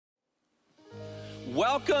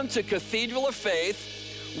Welcome to Cathedral of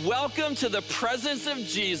Faith. Welcome to the presence of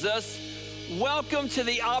Jesus. Welcome to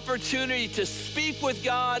the opportunity to speak with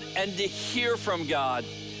God and to hear from God.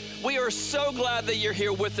 We are so glad that you're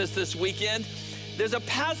here with us this weekend. There's a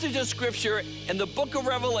passage of scripture in the book of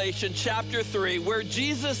Revelation, chapter 3, where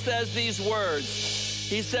Jesus says these words.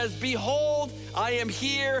 He says, "Behold, I am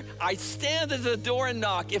here. I stand at the door and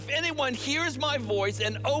knock. If anyone hears my voice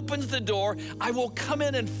and opens the door, I will come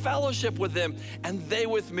in and fellowship with them and they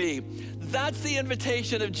with me." That's the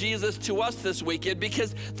invitation of Jesus to us this weekend,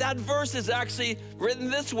 because that verse is actually written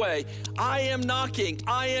this way. I am knocking.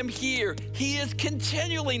 I am here. He is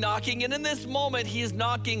continually knocking. And in this moment, he is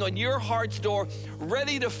knocking on your heart's door,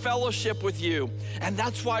 ready to fellowship with you. And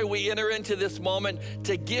that's why we enter into this moment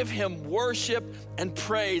to give him worship and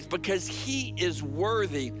praise, because he is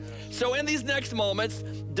worthy. So in these next moments,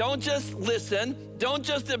 don't just listen, don't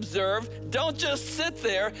just observe, don't just sit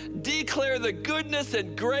there. Declare the goodness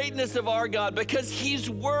and greatness of our God, because he's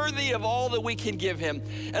worthy of all that we can give him.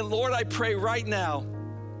 And Lord, I pray right now,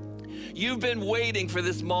 you've been waiting for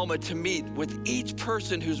this moment to meet with each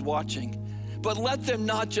person who's watching. But let them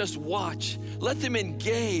not just watch. Let them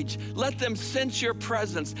engage. Let them sense your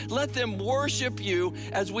presence. Let them worship you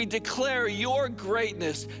as we declare your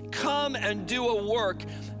greatness. Come and do a work.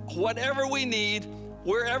 Whatever we need,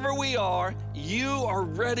 wherever we are, you are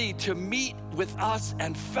ready to meet with us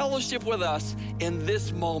and fellowship with us in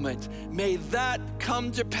this moment. May that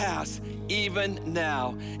come to pass even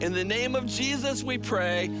now. In the name of Jesus we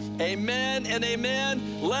pray. Amen and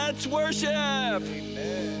amen. Let's worship.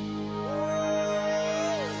 Amen.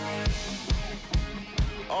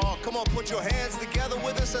 Oh, come on, put your hands together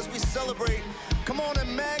with us as we celebrate. Come on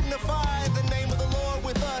and magnify the name of the Lord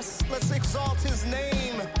with us. Let's exalt his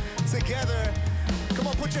name together. Come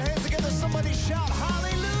on, put your hands together. Somebody shout,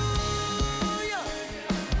 hallelujah.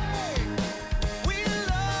 Hey, we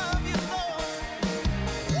love you, Lord.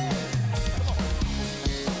 Come on.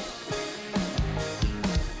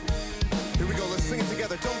 Here we go, let's sing it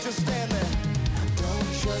together. Don't just stand there.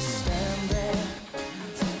 Don't just stand there.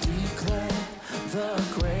 Declare the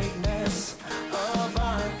greatness of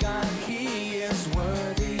our God. He is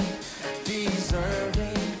worthy,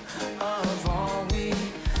 deserving of all we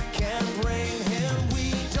can bring him.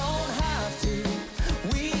 We don't have to,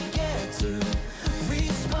 we get to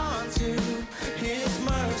respond to his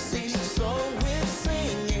mercy. So we're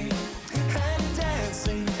singing and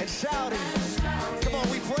dancing and shouting. Come on,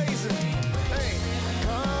 we praise him. Hey,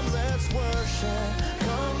 come let's worship.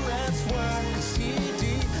 Come let's work, 'cause he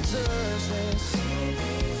deserves this.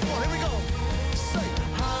 Come on, here we go. Say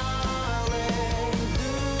hallelujah,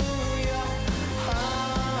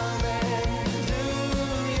 hallelujah.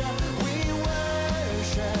 We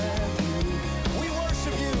worship you. We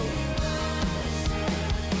worship you.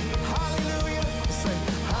 Hallelujah. Say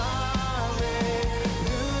hallelujah,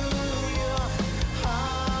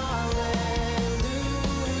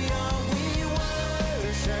 hallelujah. We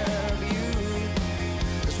worship you.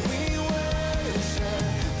 'Cause we worship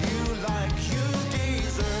you like you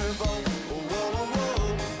deserve. Oh, oh, oh,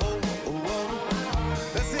 oh, oh, oh.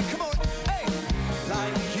 That's it, come on. Hey,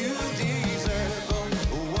 like you deserve. Oh,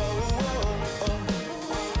 oh, oh, oh.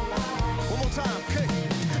 One more time, okay.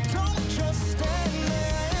 Don't just stand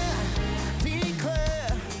there.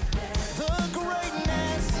 Declare the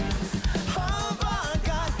greatness of our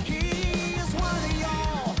God. He is worthy,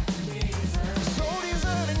 y'all. So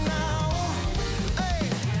deserving now. Hey,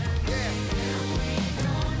 yeah.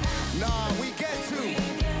 Nah, we get to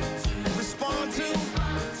respond to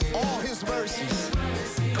all his mercies.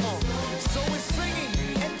 Come on. So we're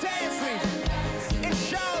singing and dancing and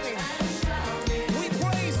shouting. We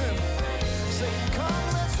praise him. Say, come,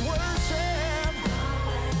 let's worship.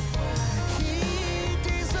 He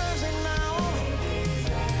deserves it now.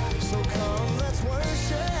 So come, let's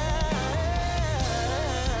worship.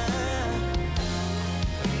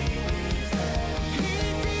 He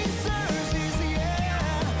deserves his yeah.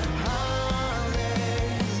 Hallelujah,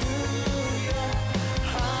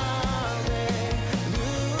 hallelujah.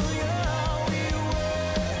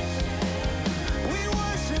 We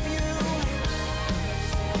worship you.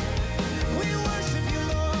 We worship you,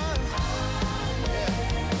 Lord.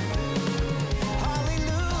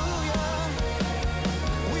 Hallelujah.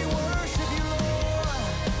 We worship you, Lord.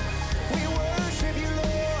 We worship you,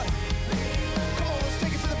 Lord. Come on, let's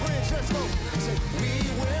take it to the bridge. Let's go. Say, we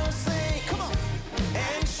will sing. Come on.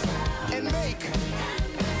 And make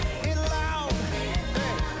it loud.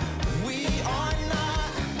 Hey, we are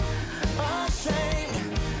not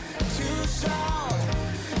ashamed to shout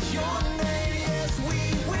your name. Yes, we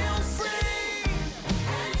will sing.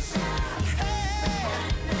 Hey,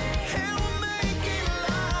 and we'll make it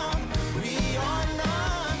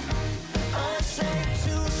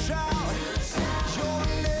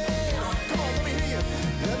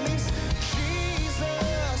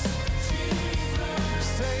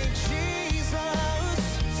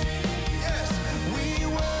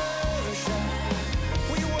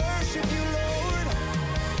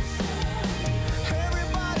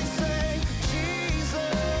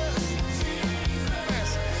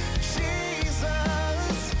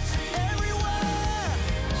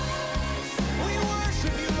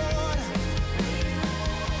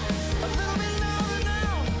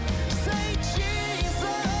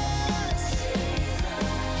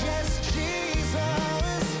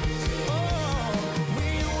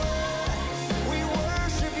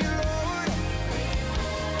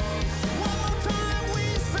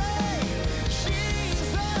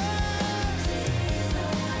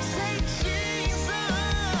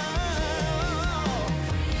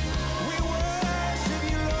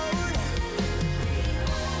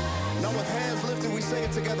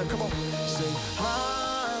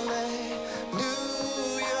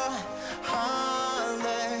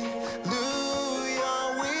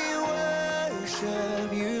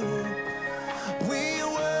worship you. We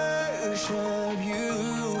worship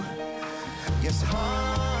you. Yes,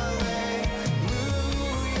 hallelujah,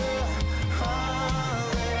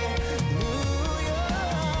 hallelujah.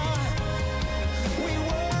 We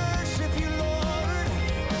worship you, Lord.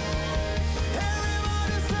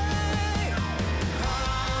 Everybody say,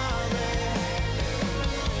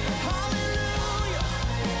 hallelujah.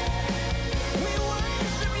 We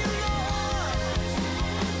worship you, Lord.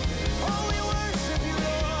 Oh, we worship you,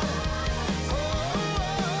 Lord. Oh,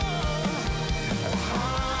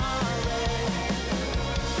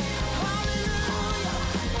 hallelujah.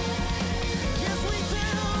 Yes, we do.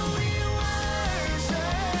 We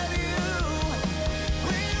worship you.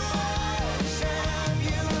 We worship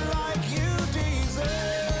you like you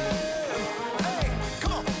deserve. Hey,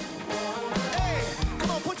 come on. Hey,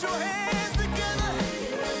 come on, put your hands together.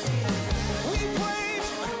 We praise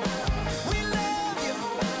you. We love you.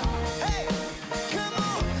 Hey, come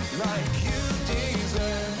on, like you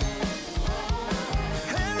deserve.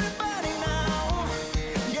 Everybody now,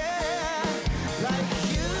 yeah, like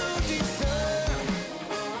you deserve.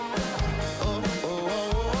 Oh, oh,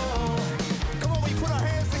 oh, oh. Come on, we put our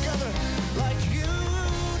hands together, like you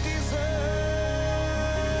deserve.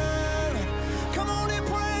 Come on and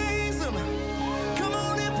praise him. Come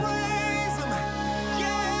on and praise him.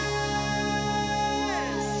 Yes.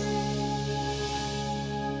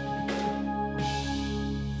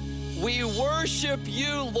 We worship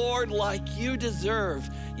you, Lord, like you deserve.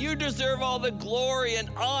 You deserve all the glory and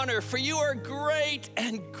honor, for you are great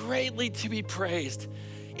and greatly to be praised.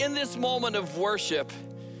 In this moment of worship,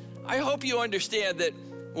 I hope you understand that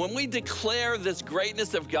when we declare this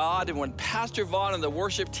greatness of God and when Pastor Vaughn and the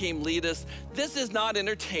worship team lead us, this is not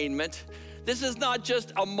entertainment. This is not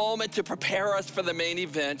just a moment to prepare us for the main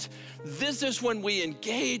event. This is when we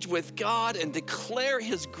engage with God and declare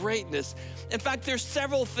his greatness. In fact, there's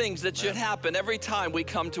several things that should happen every time we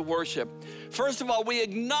come to worship. First of all, we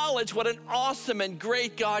acknowledge what an awesome and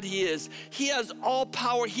great God he is. He has all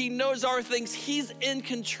power. He knows our things. He's in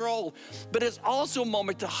control. But it's also a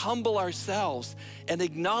moment to humble ourselves and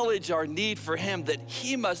acknowledge our need for him, that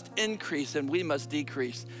he must increase and we must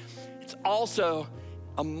decrease. It's also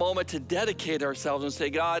a moment to dedicate ourselves and say,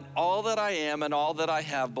 God, all that I am and all that I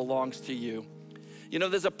have belongs to you. You know,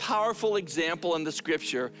 there's a powerful example in the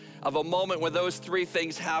scripture of a moment where those three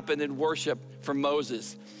things happened in worship for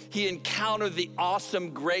Moses. He encountered the awesome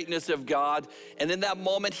greatness of God, and in that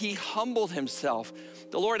moment, he humbled himself.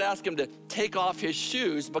 The Lord asked him to take off his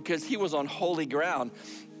shoes because he was on holy ground.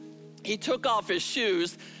 He took off his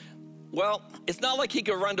shoes. Well, it's not like he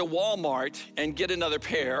could run to Walmart and get another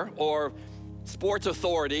pair, or Sports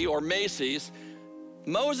Authority or Macy's.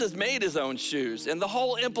 Moses made his own shoes, and the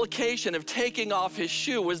whole implication of taking off his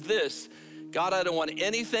shoe was this: God, I don't want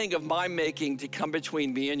anything of my making to come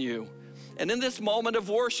between me and you. And in this moment of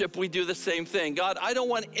worship, we do the same thing. God, I don't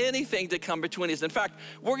want anything to come between us. In fact,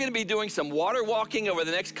 we're gonna be doing some water walking over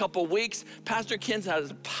the next couple weeks. Pastor Kins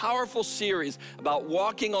has a powerful series about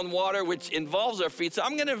walking on water, which involves our feet. So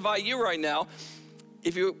I'm gonna invite you right now,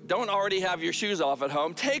 if you don't already have your shoes off at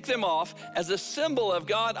home, take them off as a symbol of,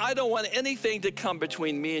 God, I don't want anything to come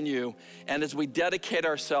between me and you, and as we dedicate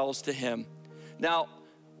ourselves to him. Now,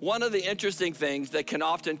 one of the interesting things that can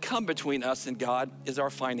often come between us and God is our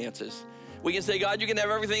finances. We can say, God, you can have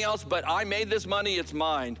everything else, but I made this money, it's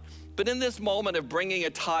mine. But in this moment of bringing a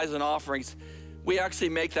tithes and offerings, we actually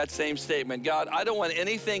make that same statement. God, I don't want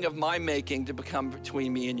anything of my making to become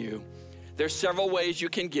between me and you. There's several ways you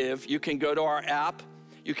can give. You can go to our app,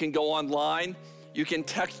 you can go online, you can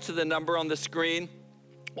text to the number on the screen,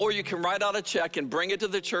 or you can write out a check and bring it to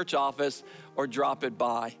the church office or drop it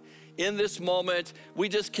by. In this moment, we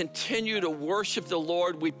just continue to worship the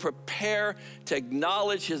Lord. We prepare to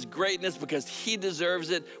acknowledge his greatness because he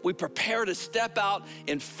deserves it. We prepare to step out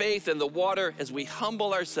in faith in the water as we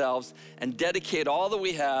humble ourselves and dedicate all that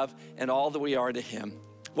we have and all that we are to him.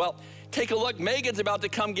 Well, take a look. Megan's about to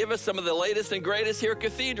come give us some of the latest and greatest here at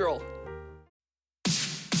Cathedral.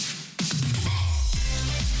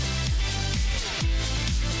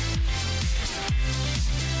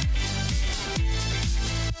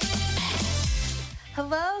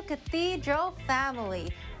 Hello, Cathedral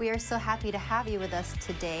family. We are so happy to have you with us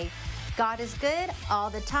today. God is good all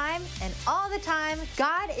the time, and all the time,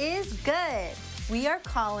 God is good. We are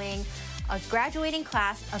calling a graduating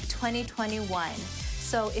class of 2021.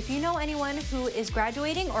 So if you know anyone who is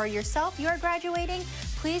graduating or yourself, you are graduating,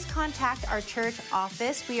 please contact our church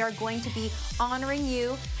office. We are going to be honoring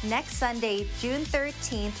you next Sunday, June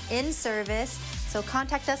 13th in service. So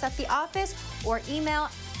contact us at the office or email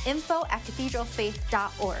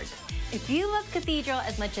info@cathedralfaith.org. If you love Cathedral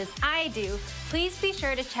as much as I do, please be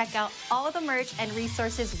sure to check out all the merch and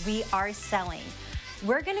resources we are selling.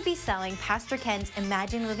 We're going to be selling Pastor Ken's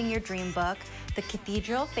Imagine Living Your Dream book, the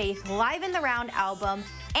Cathedral Faith Live in the Round album,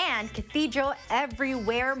 and Cathedral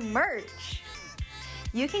Everywhere merch.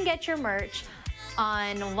 You can get your merch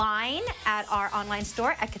online at our online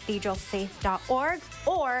store at cathedralfaith.org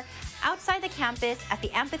or outside the campus at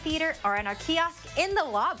the amphitheater or in our kiosk in the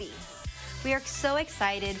lobby. We are so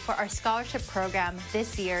excited for our scholarship program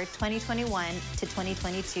this year, 2021 to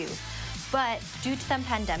 2022. But due to the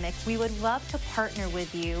pandemic, we would love to partner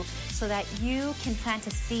with you so that you can plant a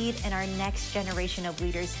seed in our next generation of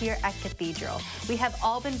leaders here at Cathedral. We have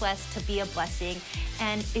all been blessed to be a blessing.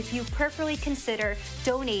 And if you prayerfully consider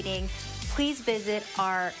donating, please visit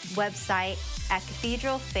our website at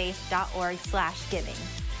cathedralfaith.org/giving.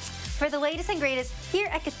 For the latest and greatest here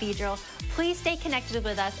at Cathedral, please stay connected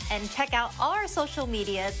with us and check out all our social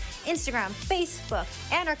medias, Instagram, Facebook,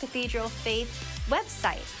 and our Cathedral Faith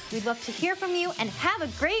website. We'd love to hear from you and have a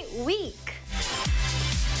great week.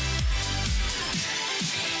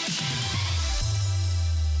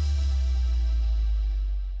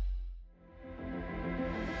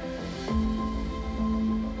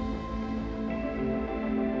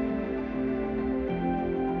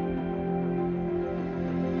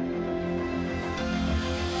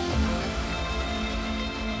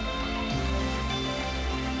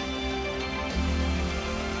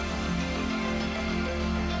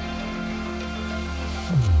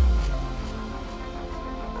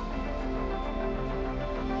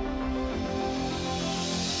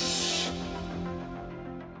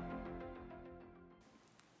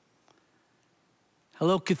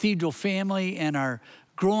 Hello, Cathedral family and our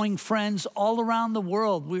growing friends all around the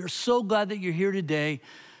world. We are so glad that you're here today.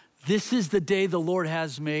 This is the day the Lord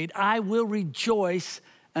has made. I will rejoice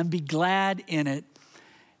and be glad in it.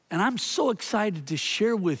 And I'm so excited to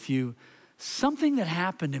share with you something that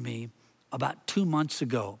happened to me about 2 months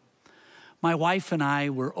ago. My wife and I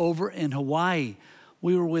were over in Hawaii.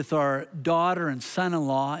 We were with our daughter and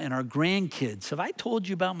son-in-law and our grandkids. Have I told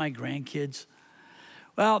you about my grandkids?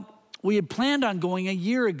 Well, we had planned on going a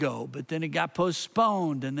year ago, but then it got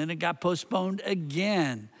postponed, and then it got postponed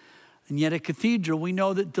again. And yet at Cathedral, we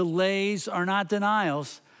know that delays are not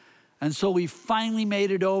denials. And so we finally made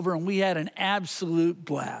it over, and we had an absolute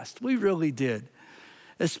blast. We really did,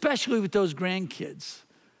 especially with those grandkids.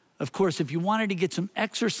 Of course, if you wanted to get some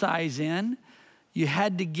exercise in, you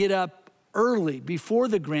had to get up early before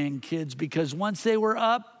the grandkids, because once they were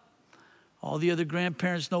up, all the other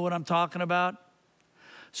grandparents know what I'm talking about.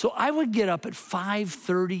 So I would get up at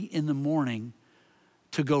 5:30 in the morning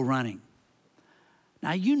to go running.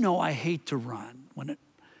 Now, you know I hate to run. When it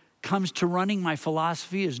comes to running, my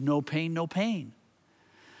philosophy is no pain, no pain.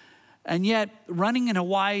 And yet, running in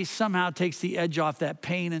Hawaii somehow takes the edge off that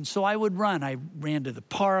pain, and so I would run. I ran to the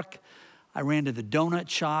park. I ran to the donut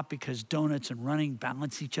shop because donuts and running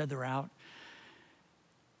balance each other out.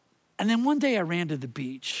 And then one day I ran to the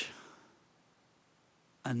beach,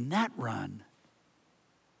 and that run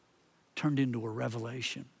turned into a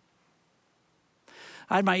revelation.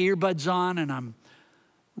 I had my earbuds on and I'm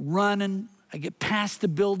running. I get past the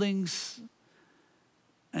buildings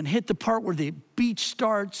and hit the part where the beach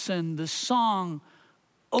starts and the song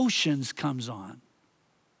Oceans comes on.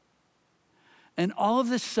 And all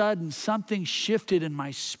of a sudden, something shifted in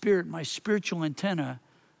my spirit. My spiritual antenna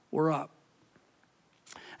were up.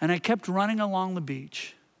 And I kept running along the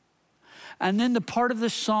beach. And then the part of the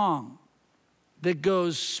song that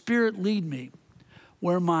goes, Spirit lead me,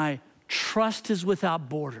 where my trust is without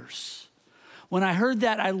borders. When I heard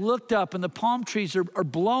that, I looked up and the palm trees are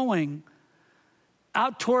blowing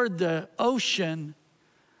out toward the ocean.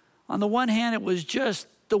 On the one hand, it was just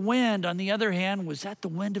the wind. On the other hand, was that the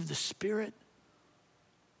wind of the Spirit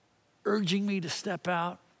urging me to step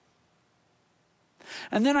out?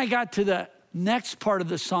 And then I got to the next part of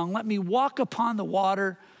the song, let me walk upon the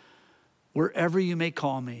water wherever you may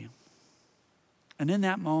call me. And in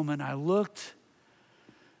that moment, I looked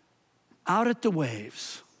out at the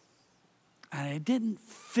waves, and I didn't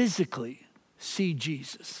physically see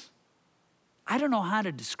Jesus. I don't know how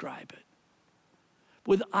to describe it.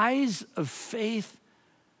 With eyes of faith,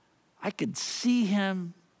 I could see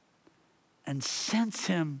him and sense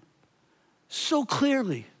him so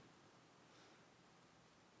clearly.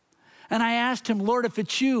 And I asked him, Lord, if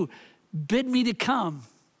it's you, bid me to come.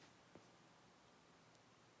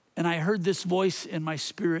 And I heard this voice in my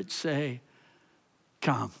spirit say,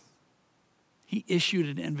 come. He issued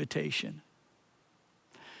an invitation.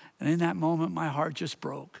 And in that moment, my heart just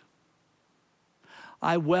broke.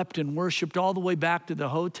 I wept and worshiped all the way back to the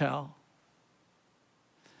hotel.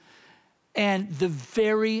 And the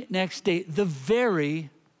very next day,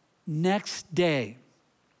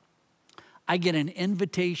 I get an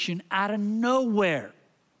invitation out of nowhere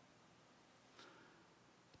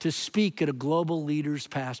to speak at a global leaders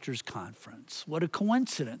pastors conference. What a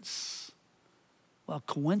coincidence. Well,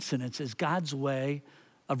 coincidence is God's way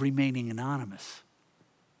of remaining anonymous.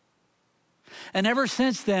 And ever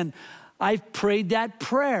since then, I've prayed that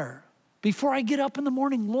prayer before I get up in the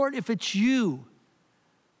morning. Lord, if it's you,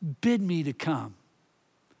 bid me to come,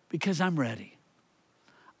 because I'm ready.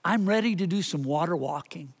 I'm ready to do some water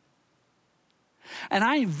walking. And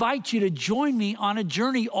I invite you to join me on a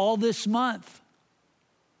journey all this month,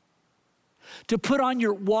 to put on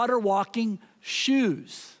your water walking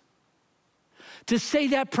shoes, to say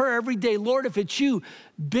that prayer every day. Lord, if it's you,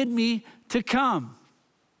 bid me to come.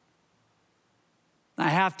 I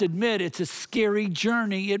have to admit, it's a scary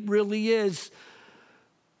journey. It really is.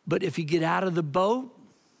 But if you get out of the boat,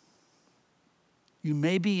 you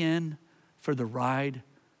may be in for the ride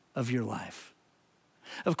of your life.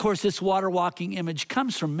 Of course, this water walking image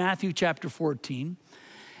comes from Matthew chapter 14.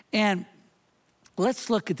 And let's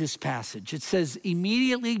look at this passage. It says,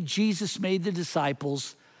 immediately Jesus made the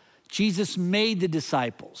disciples. Jesus made the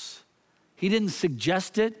disciples. He didn't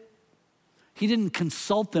suggest it. He didn't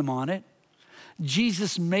consult them on it.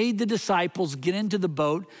 Jesus made the disciples get into the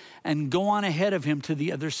boat and go on ahead of him to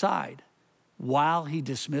the other side while he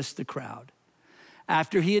dismissed the crowd.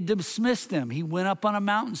 After he had dismissed them, he went up on a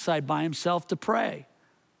mountainside by himself to pray.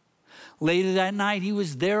 Later that night, he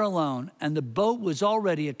was there alone, and the boat was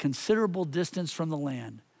already a considerable distance from the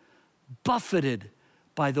land, buffeted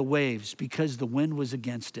by the waves because the wind was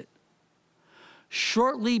against it.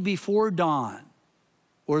 Shortly before dawn,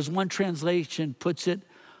 or as one translation puts it,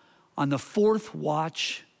 on the fourth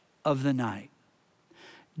watch of the night,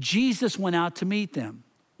 Jesus went out to meet them,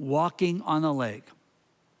 walking on the lake.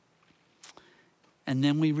 And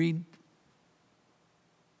then we read,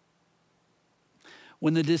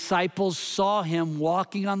 when the disciples saw him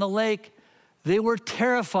walking on the lake, they were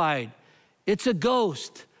terrified. It's a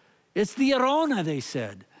ghost. It's the Llorona, they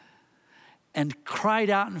said, and cried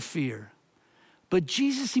out in fear. But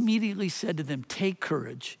Jesus immediately said to them, take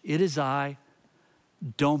courage. It is I.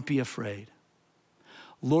 Don't be afraid.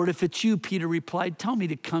 Lord, if it's you, Peter replied, tell me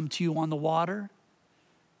to come to you on the water.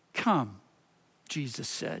 Come, Jesus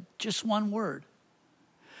said, just one word.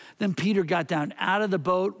 Then Peter got down out of the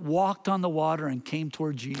boat, walked on the water, and came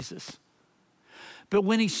toward Jesus. But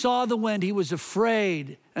when he saw the wind, he was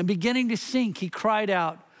afraid, and beginning to sink, he cried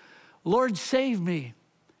out, Lord, save me.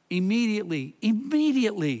 Immediately,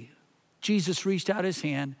 Jesus reached out his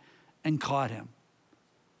hand and caught him.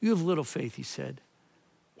 You have little faith, he said.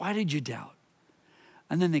 Why did you doubt?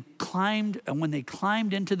 And then when they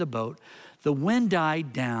climbed into the boat, the wind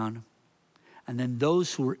died down, and then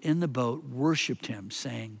those who were in the boat worshiped him,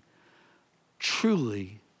 saying,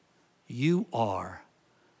 truly, you are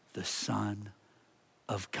the Son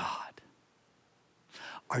of God.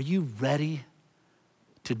 Are you ready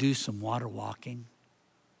to do some water walking?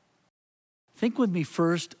 Think with me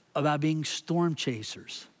first about being storm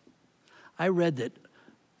chasers. I read that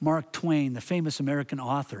Mark Twain, the famous American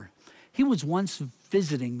author, he was once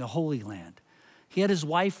visiting the Holy Land. He had his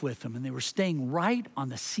wife with him, and they were staying right on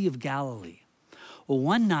the Sea of Galilee. Well,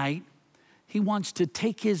 one night, he wants to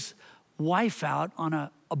take his wife out on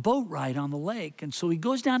a boat ride on the lake. And so he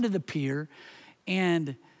goes down to the pier,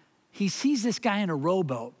 and he sees this guy in a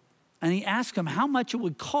rowboat, and he asks him how much it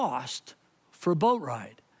would cost for a boat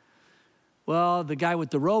ride. Well, the guy with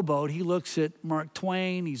the rowboat, he looks at Mark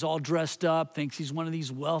Twain. He's all dressed up, thinks he's one of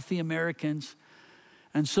these wealthy Americans.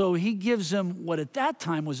 And so he gives him what at that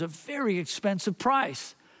time was a very expensive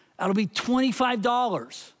price. That'll be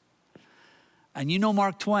 $25. And you know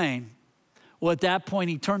Mark Twain. Well, at that point,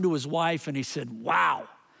 he turned to his wife and he said, wow,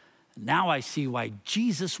 now I see why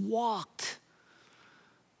Jesus walked.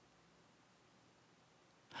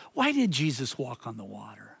 Why did Jesus walk on the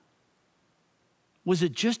water? Was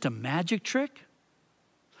it just a magic trick?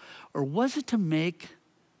 Or was it to make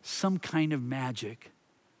some kind of magic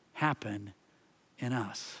happen in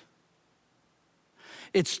us?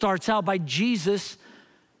 It starts out by Jesus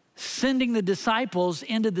sending the disciples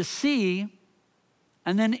into the sea,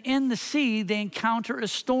 and then in the sea, they encounter a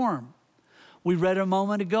storm. We read a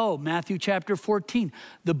moment ago, Matthew chapter 14.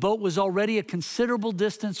 The boat was already a considerable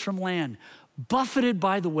distance from land, buffeted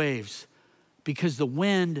by the waves because the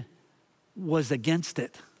wind was against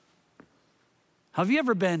it. Have you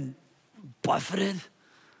ever been buffeted?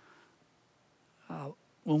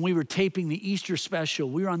 When we were taping the Easter special,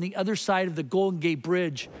 we were on the other side of the Golden Gate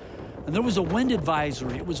Bridge, and there was a wind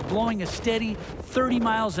advisory. It was blowing a steady 30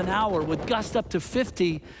 miles an hour with gusts up to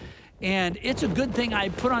 50, And it's a good thing I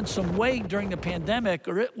put on some weight during the pandemic,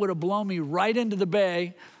 or it would have blown me right into the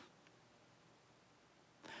bay.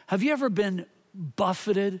 Have you ever been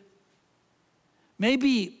buffeted?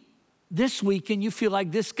 Maybe this weekend you feel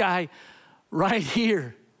like this guy right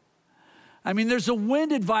here. I mean, there's a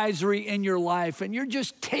wind advisory in your life and you're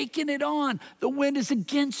just taking it on. The wind is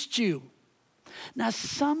against you. Now,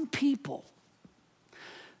 some people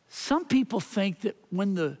think that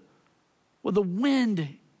when the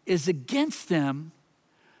wind is against them,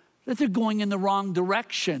 that they're going in the wrong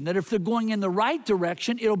direction, that if they're going in the right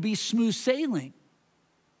direction, it'll be smooth sailing.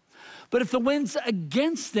 But if the wind's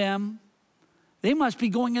against them, they must be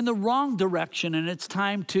going in the wrong direction, and it's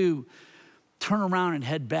time to turn around and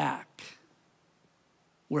head back,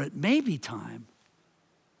 where it may be time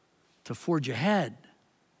to forge ahead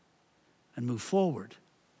and move forward.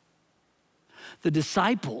 The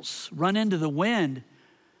disciples run into the wind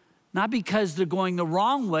not because they're going the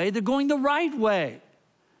wrong way, they're going the right way.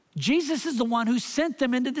 Jesus is the one who sent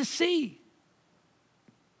them into the sea.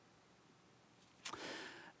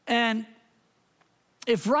 And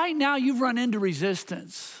if right now you've run into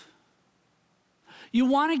resistance, you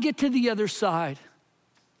want to get to the other side.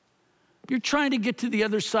 You're trying to get to the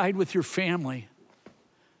other side with your family.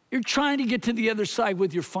 You're trying to get to the other side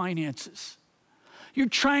with your finances. You're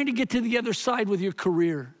trying to get to the other side with your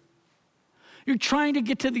career. You're trying to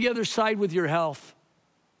get to the other side with your health.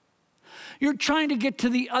 You're trying to get to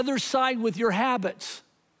the other side with your habits.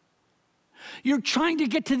 You're trying to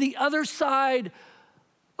get to the other side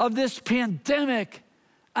of this pandemic,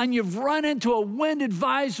 and you've run into a wind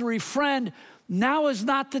advisory. Friend, now is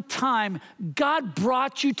not the time. God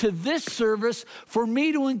brought you to this service for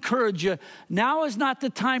me to encourage you. Now is not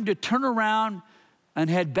the time to turn around and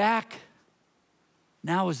head back.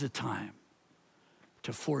 Now is the time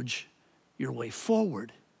to forge your way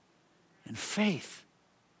forward in faith.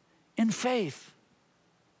 In faith.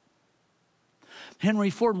 Henry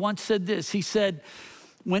Ford once said this. He said,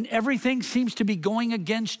 when everything seems to be going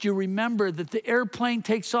against you, remember that the airplane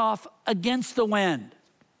takes off against the wind,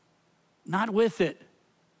 not with it.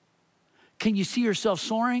 Can you see yourself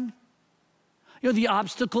soaring? You know, the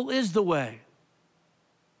obstacle is the way.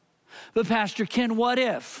 But Pastor Ken, what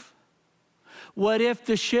if? What if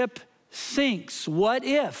the ship sinks? What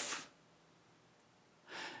if?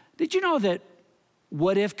 Did you know that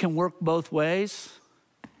what if can work both ways?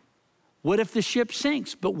 What if the ship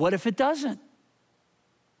sinks, but what if it doesn't?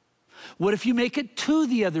 What if you make it to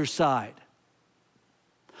the other side?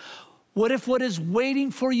 What if what is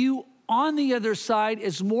waiting for you on the other side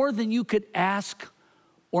is more than you could ask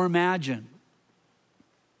or imagine?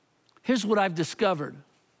 Here's what I've discovered.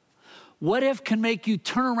 What if can make you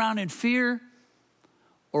turn around in fear,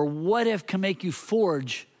 or what if can make you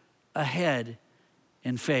forge ahead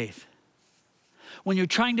in faith? When you're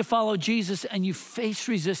trying to follow Jesus and you face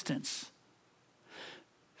resistance,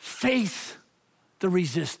 face the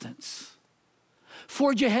resistance.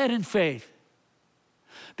 Forge ahead in faith,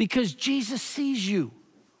 because Jesus sees you.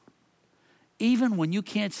 Even when you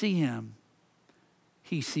can't see him,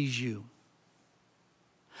 he sees you.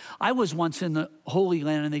 I was once in the Holy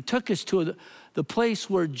Land, and they took us to the place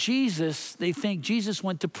where they think Jesus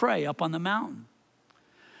went to pray up on the mountain.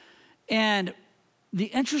 And the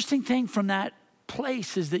interesting thing from that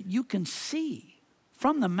place is that you can see,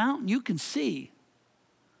 from the mountain, you can see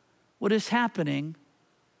what is happening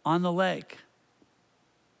on the lake.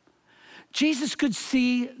 Jesus could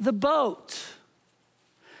see the boat.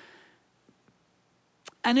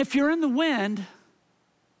 And if you're in the wind,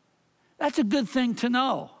 that's a good thing to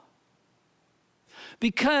know.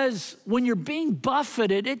 Because when you're being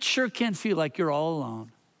buffeted, it sure can feel like you're all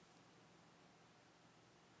alone.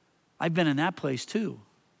 I've been in that place too.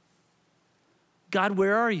 God,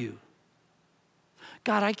 where are you?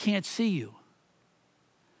 God, I can't see you.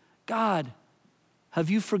 God, have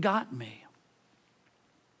you forgotten me?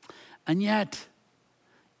 And yet,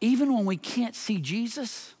 even when we can't see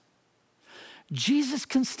Jesus, Jesus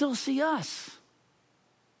can still see us.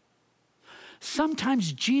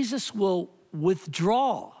 Sometimes Jesus will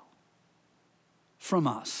withdraw from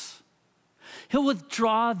us. He'll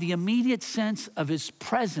withdraw the immediate sense of his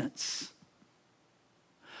presence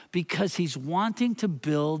because he's wanting to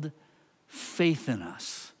build faith in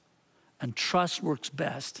us. And trust works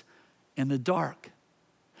best in the dark.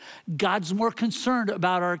 God's more concerned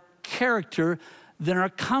about our character than our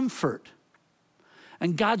comfort.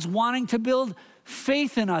 And God's wanting to build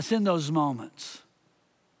faith in us in those moments.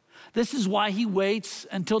 This is why he waits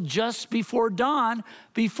until just before dawn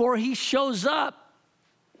before he shows up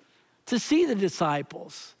to see the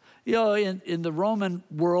disciples. You know, in the Roman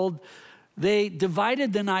world, they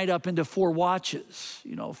divided the night up into 4 watches.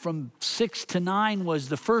 You know, from 6 to 9 was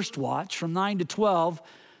the first watch. From 9 to 12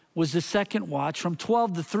 was the second watch. From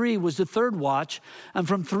 12 to 3 was the third watch. And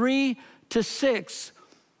from 3 to 6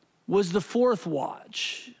 was the fourth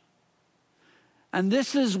watch. And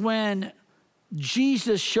this is when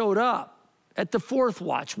Jesus showed up at the fourth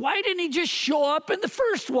watch. Why didn't he just show up in the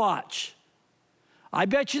first watch? I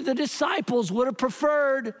bet you the disciples would have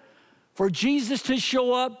preferred for Jesus to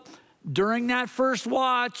show up during that first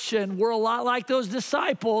watch, and we're a lot like those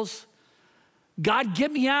disciples. God,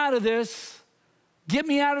 get me out of this. Get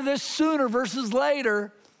me out of this sooner versus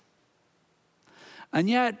later. And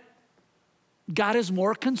yet, God is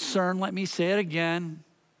more concerned, let me say it again,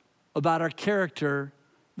 about our character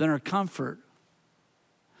than our comfort.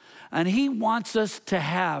 And he wants us to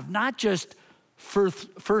have not just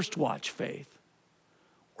first watch faith,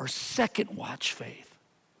 or second watch faith,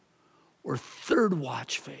 or third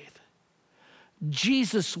watch faith.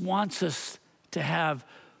 Jesus wants us to have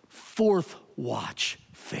fourth watch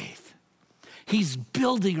faith. He's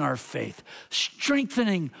building our faith,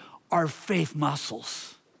 strengthening our faith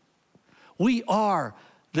muscles. We are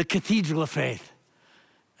the cathedral of faith,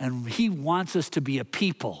 and he wants us to be a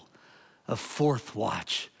people of fourth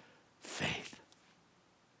watch faith.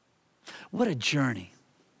 What a journey.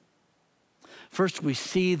 First, we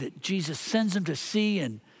see that Jesus sends them to sea,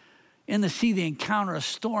 and in the sea they encounter a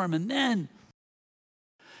storm. And then,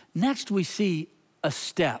 next we see a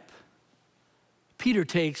step. Peter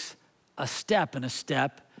takes a step, and a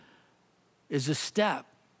step is a step.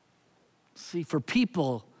 See, for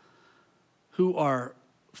people who are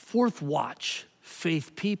fourth watch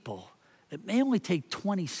faith people, it may only take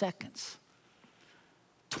 20 seconds.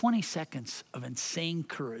 20 seconds of insane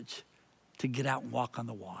courage to get out and walk on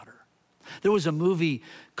the water. There was a movie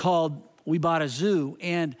called We Bought a Zoo,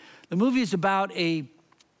 and the movie is about a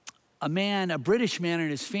British man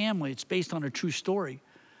and his family. It's based on a true story,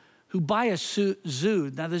 who buy a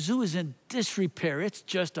zoo. Now, the zoo is in disrepair. It's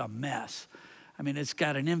just a mess. I mean, it's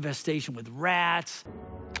got an infestation with rats.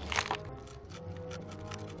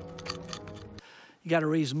 You got to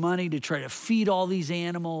raise money to try to feed all these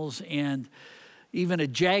animals, and even a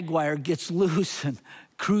jaguar gets loose and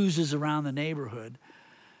cruises around the neighborhood.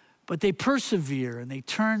 But they persevere, and they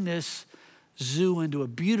turn this zoo into a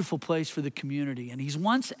beautiful place for the community. And he's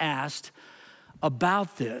once asked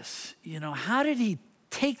about this, how did he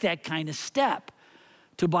take that kind of step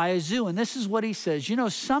to buy a zoo? And this is what he says: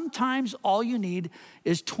 sometimes all you need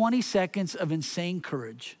is 20 seconds of insane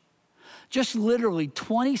courage. Just literally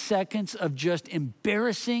 20 seconds of just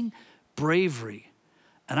embarrassing bravery.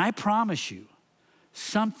 And I promise you,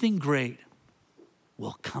 something great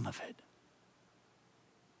will come of it.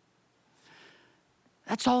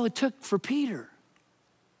 That's all it took for Peter.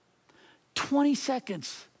 20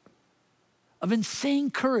 seconds of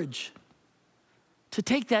insane courage to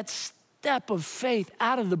take that step of faith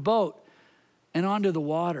out of the boat and onto the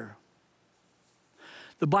water.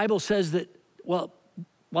 The Bible says that, while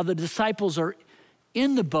the disciples are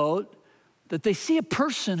in the boat, that they see a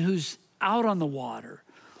person who's out on the water.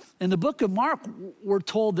 In the book of Mark, we're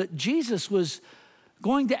told that Jesus was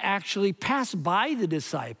going to actually pass by the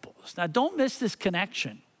disciples. Now, don't miss this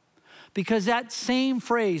connection, because that same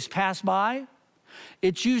phrase, pass by,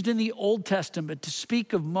 it's used in the Old Testament to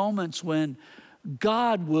speak of moments when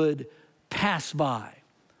God would pass by,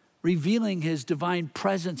 revealing his divine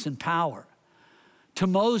presence and power. To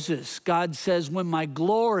Moses, God says, when my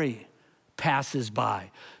glory passes by.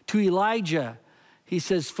 To Elijah, he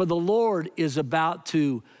says, for the Lord is about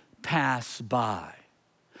to pass by.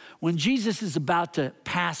 When Jesus is about to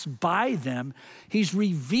pass by them, he's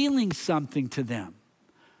revealing something to them.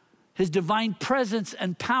 His divine presence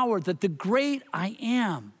and power, that the great I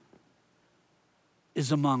am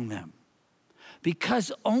is among them.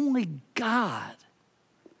 Because only God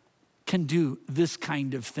can do this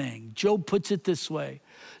kind of thing. Job puts it this way.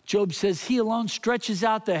 Job says, he alone stretches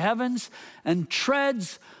out the heavens and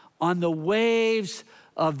treads on the waves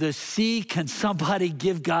of the sea. Can somebody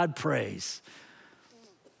give God praise?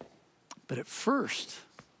 But at first,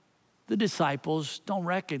 the disciples don't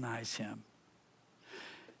recognize him.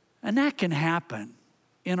 And that can happen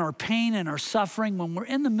in our pain and our suffering. When we're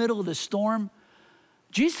in the middle of the storm,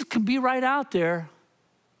 Jesus can be right out there.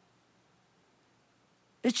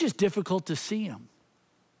 It's just difficult to see him.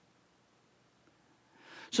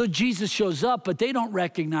 So Jesus shows up, but they don't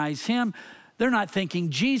recognize him. They're not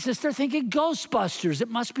thinking Jesus, they're thinking Ghostbusters. It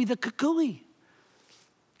must be the Kukui.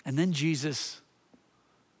 And then Jesus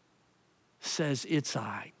says, it's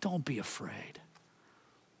I, don't be afraid.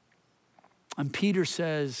 And Peter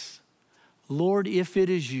says, Lord, if it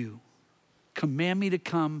is you, command me to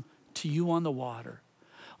come to you on the water.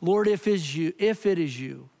 Lord, if it is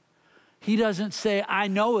you. He doesn't say, I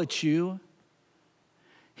know it's you.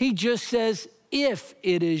 He just says, if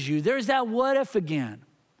it is you. There's that what if again.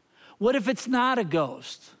 What if it's not a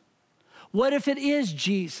ghost? What if it is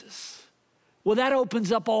Jesus? Well, that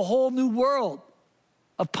opens up a whole new world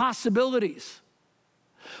of possibilities.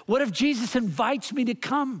 What if Jesus invites me to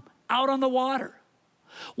come out on the water?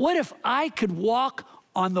 What if I could walk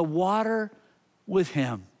on the water with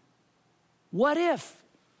him? What if?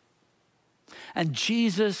 And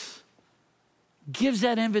Jesus gives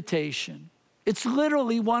that invitation. It's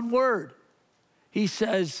literally one word. He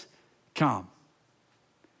says, come.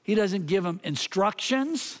 He doesn't give him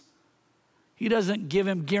instructions. He doesn't give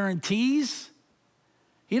him guarantees.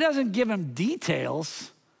 He doesn't give him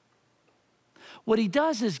details. What he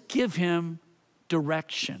does is give him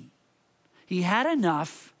direction. He had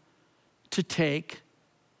enough to take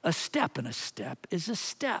a step, and a step is a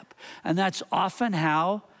step. And that's often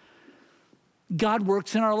how God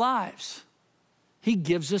works in our lives. He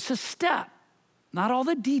gives us a step. Not all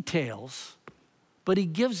the details, but he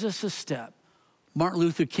gives us a step. Martin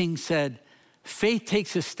Luther King said, faith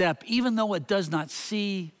takes a step even though it does not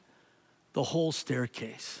see the whole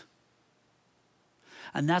staircase.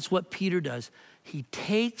 And that's what Peter does. He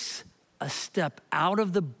takes a step out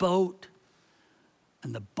of the boat,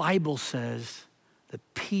 and the Bible says that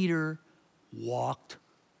Peter walked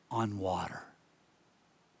on water.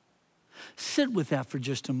 Sit with that for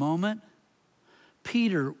just a moment.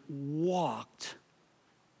 Peter walked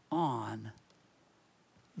on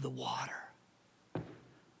the water.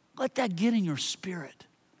 Let that get in your spirit.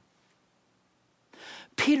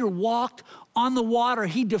 Peter walked on the water.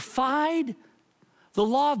 He defied the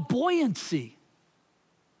law of buoyancy.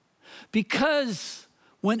 Because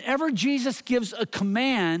whenever Jesus gives a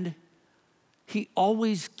command, he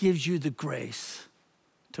always gives you the grace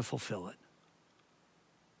to fulfill it.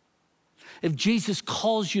 If Jesus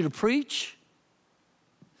calls you to preach,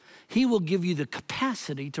 he will give you the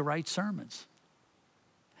capacity to write sermons.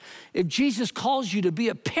 If Jesus calls you to be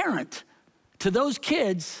a parent to those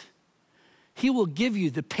kids, he will give you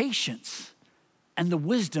the patience and the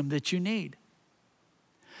wisdom that you need.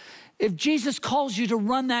 If Jesus calls you to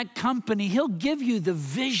run that company, he'll give you the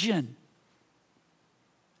vision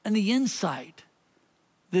and the insight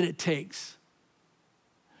that it takes.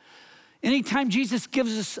 Anytime Jesus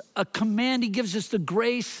gives us a command, he gives us the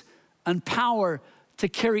grace and power to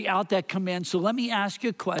carry out that command. So let me ask you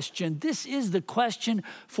a question. This is the question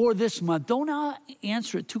for this month. Don't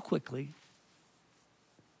answer it too quickly.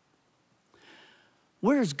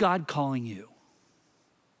 Where is God calling you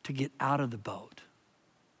to get out of the boat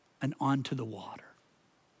and onto the water?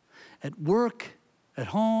 At work, at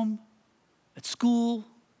home, at school,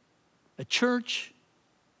 at church?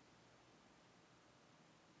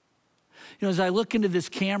 You know, as I look into this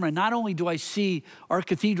camera, not only do I see our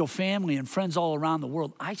Cathedral family and friends all around the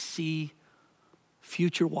world, I see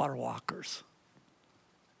future water walkers.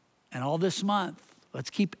 And all this month, let's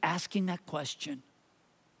keep asking that question.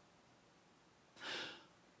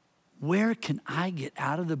 Where can I get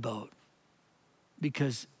out of the boat?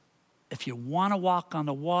 Because if you want to walk on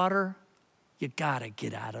the water, you got to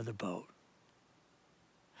get out of the boat.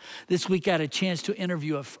 This week I had a chance to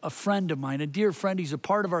interview a friend of mine, a dear friend. He's a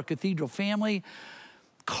part of our Cathedral family,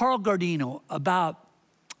 Carl Gardino, about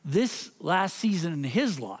this last season in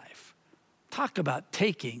his life. Talk about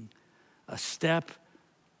taking a step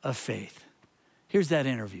of faith. Here's that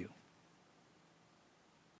interview.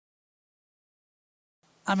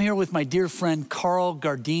 I'm here with my dear friend, Carl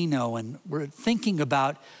Gardino, and we're thinking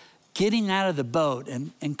about getting out of the boat.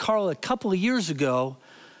 And Carl, a couple of years ago,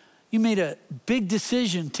 you made a big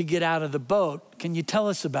decision to get out of the boat. Can you tell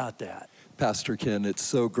us about that? Pastor Ken, it's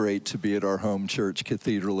so great to be at our home church,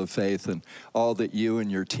 Cathedral of Faith, and all that you and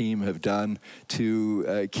your team have done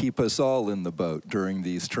to keep us all in the boat during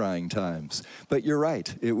these trying times. But you're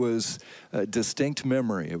right, it was a distinct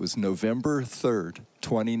memory. It was November 3rd,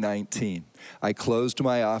 2019. I closed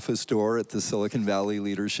my office door at the Silicon Valley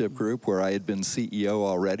Leadership Group, where I had been CEO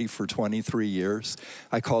already for 23 years.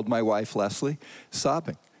 I called my wife, Leslie,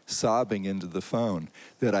 sobbing into the phone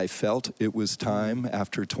that I felt it was time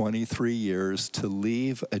after 23 years to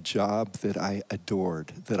leave a job that I adored,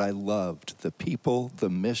 that I loved, the people, the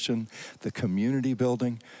mission, the community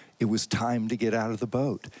building. It was time to get out of the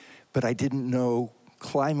boat. But I didn't know,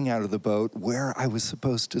 climbing out of the boat, where I was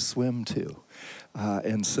supposed to swim to.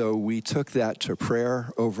 And so we took that to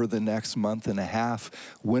prayer over the next month and a half,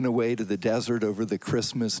 went away to the desert over the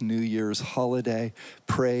Christmas, New Year's holiday,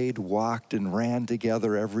 prayed, walked, and ran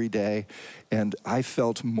together every day. And I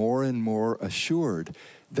felt more and more assured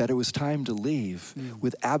that it was time to leave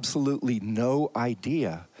with absolutely no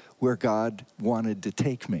idea where God wanted to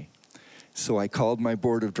take me. So I called my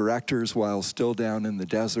board of directors while still down in the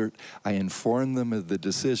desert. I informed them of the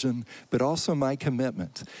decision, but also my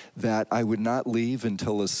commitment that I would not leave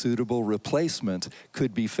until a suitable replacement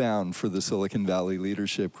could be found for the Silicon Valley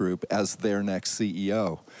Leadership Group as their next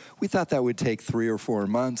CEO. We thought that would take 3 or 4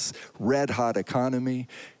 months, red-hot economy,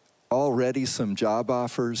 already some job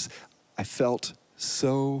offers. I felt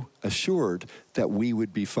so assured that we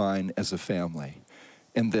would be fine as a family.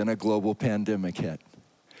 And then a global pandemic hit.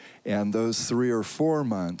 And those 3 or 4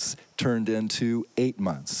 months turned into 8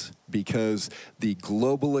 months because the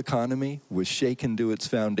global economy was shaken to its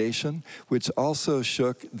foundation, which also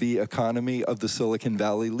shook the economy of the Silicon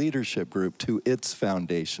Valley Leadership Group to its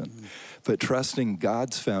foundation. But trusting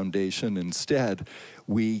God's foundation instead,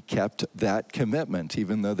 we kept that commitment,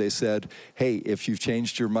 even though they said, hey, if you've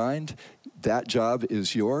changed your mind, that job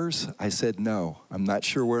is yours. I said, no, I'm not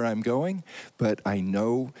sure where I'm going, but I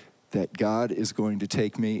know that God is going to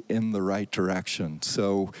take me in the right direction.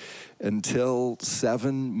 So until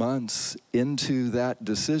 7 months into that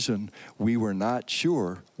decision, we were not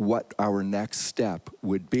sure what our next step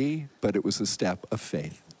would be, but it was a step of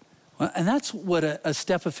faith. Well, and that's what a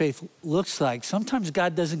step of faith looks like. Sometimes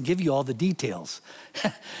God doesn't give you all the details.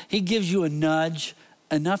 He gives you a nudge,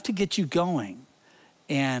 enough to get you going.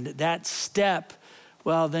 And that step,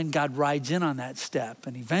 well, then God rides in on that step,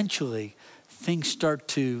 and eventually things start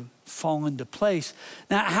to fall into place.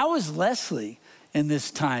 Now, how is Leslie in this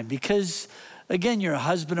time? Because, again, you're a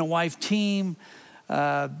husband and wife team.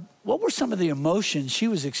 What were some of the emotions she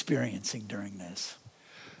was experiencing during this?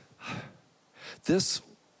 This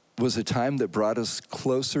was a time that brought us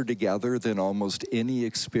closer together than almost any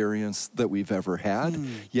experience that we've ever had.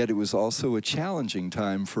 Yet it was also a challenging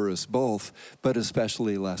time for us both, but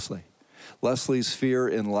especially Leslie. Leslie's fear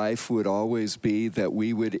in life would always be that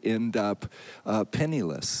we would end up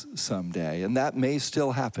penniless someday, and that may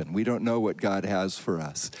still happen. We don't know what God has for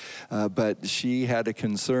us, but she had a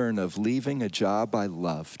concern of leaving a job I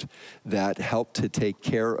loved that helped to take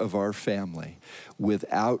care of our family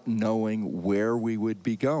without knowing where we would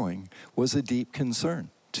be going was a deep concern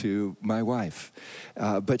to my wife.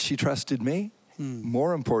 But she trusted me.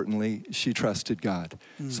 More importantly, she trusted God.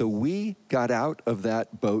 So we got out of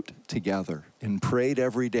that boat together and prayed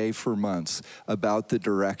every day for months about the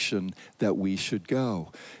direction that we should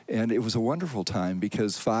go. And it was a wonderful time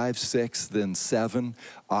because 5, 6, then 7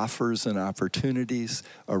 offers and opportunities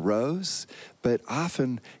arose. But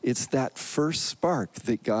often it's that first spark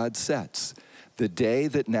that God sets. The day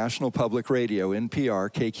that National Public Radio, NPR,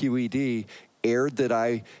 KQED, aired that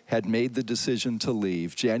I had made the decision to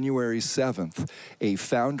leave, January 7th, a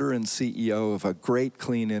founder and CEO of a great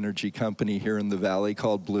clean energy company here in the Valley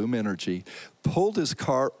called Bloom Energy pulled his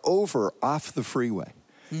car over off the freeway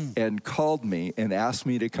and called me and asked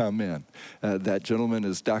me to come in. That gentleman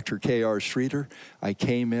is Dr. K.R. Schroeder. I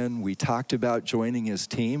came in, we talked about joining his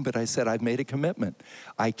team, but I said, I've made a commitment.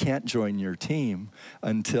 I can't join your team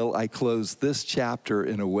until I close this chapter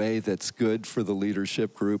in a way that's good for the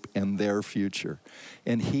leadership group and their future.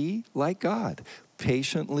 And he, like God,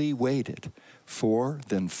 patiently waited 4,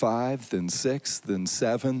 then 5, then 6, then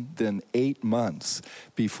 7, then 8 months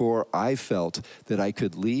before I felt that I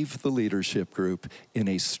could leave the leadership group in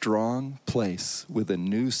a strong place with a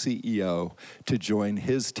new CEO to join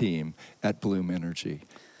his team at Bloom Energy.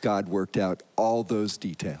 God worked out all those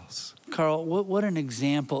details. Carl, what an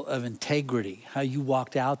example of integrity, how you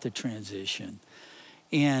walked out the transition.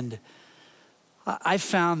 And I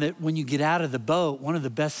found that when you get out of the boat, one of the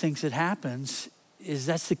best things that happens is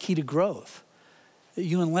that's the key to growth.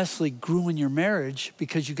 You and Leslie grew in your marriage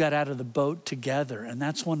because you got out of the boat together. And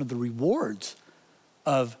that's one of the rewards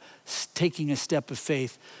of taking a step of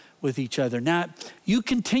faith with each other. Now, you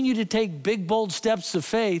continue to take big, bold steps of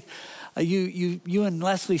faith. You and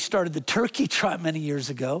Leslie started the turkey trot many years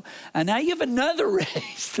ago. And now you have another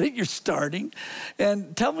race that you're starting.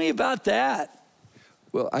 And tell me about that.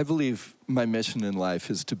 Well, I believe my mission in life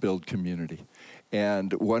is to build community.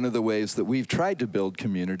 And one of the ways that we've tried to build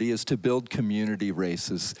community is to build community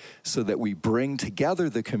races so that we bring together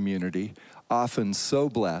the community, often so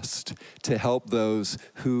blessed, to help those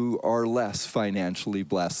who are less financially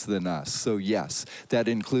blessed than us. So yes, that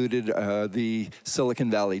included the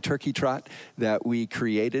Silicon Valley Turkey Trot that we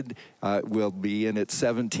created. Will be in its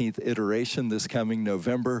 17th iteration this coming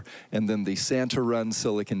November. And then the Santa Run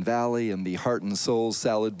Silicon Valley and the Heart and Soul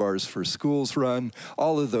Salad Bars for Schools run.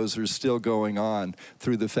 All of those are still going on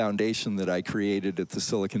through the foundation that I created at the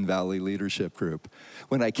Silicon Valley Leadership Group.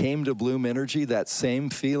 When I came to Bloom Energy, that same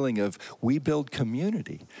feeling of we rebuild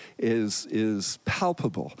community is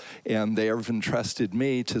palpable. And they have entrusted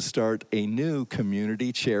me to start a new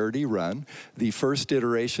community charity run. The first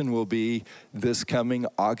iteration will be this coming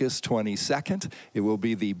August 22nd. It will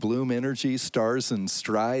be the Bloom Energy Stars and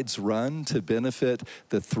Strides run to benefit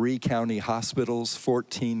the 3 county hospitals,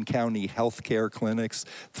 14 county healthcare clinics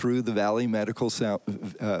through the Valley Medical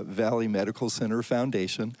Center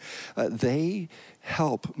Foundation. They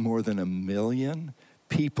help more than 1 million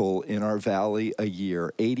people in our valley a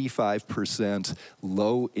year, 85%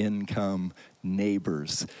 low-income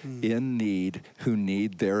neighbors in need who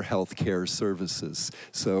need their health care services.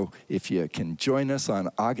 So if you can join us on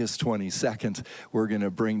August 22nd, we're going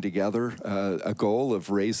to bring together a goal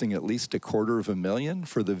of raising at least $250,000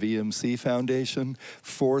 for the VMC Foundation,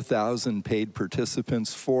 4,000 paid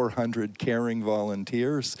participants, 400 caring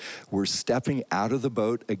volunteers. We're stepping out of the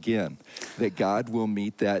boat again, that God will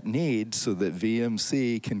meet that need so that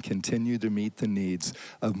VMC can continue to meet the needs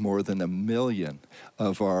of more than 1 million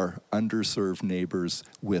of our underserved neighbors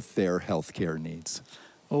with their health care needs.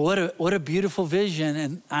 Well, what a beautiful vision.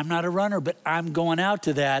 And I'm not a runner, but I'm going out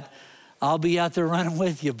to that. I'll be out there running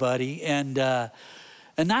with you, buddy. And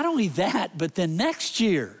not only that, but then next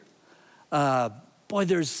year,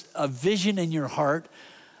 there's a vision in your heart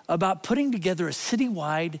about putting together a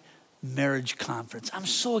citywide marriage conference. I'm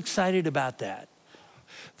so excited about that.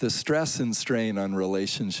 The stress and strain on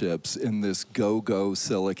relationships in this go-go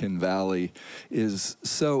Silicon Valley is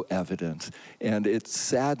so evident, and it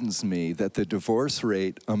saddens me that the divorce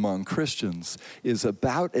rate among Christians is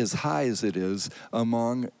about as high as it is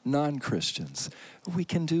among non-Christians. We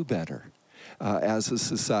can do better as a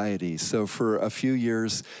society. So for a few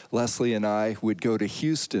years, Leslie and I would go to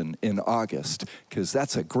Houston in August, because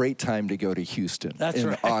that's a great time to go to Houston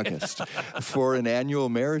August, for an annual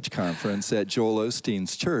marriage conference at Joel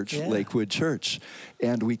Osteen's church, Lakewood Church.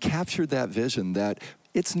 And we captured that vision that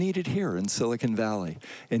it's needed here in Silicon Valley.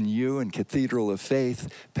 And you and Cathedral of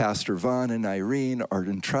Faith, Pastor Vaughn and Irene are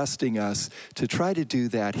entrusting us to try to do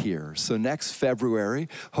that here. So next February,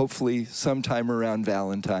 hopefully sometime around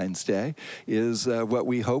Valentine's Day, is what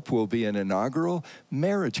we hope will be an inaugural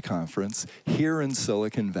marriage conference here in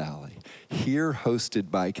Silicon Valley, here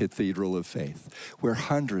hosted by Cathedral of Faith, where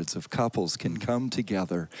hundreds of couples can come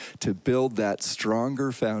together to build that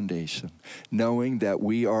stronger foundation, knowing that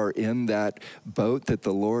we are in that boat that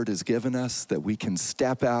the Lord has given us, that we can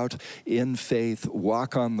step out in faith,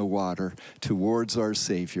 walk on the water towards our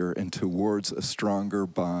Savior and towards a stronger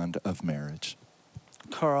bond of marriage.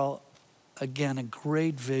 Carl, again, a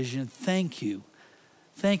great vision. Thank you.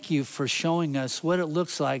 Thank you for showing us what it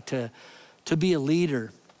looks like to be a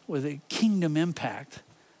leader with a kingdom impact.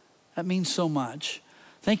 That means so much.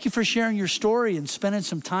 Thank you for sharing your story and spending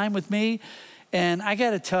some time with me. And I got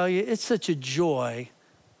to tell you, it's such a joy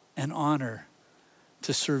and honor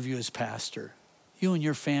to serve you as pastor. You and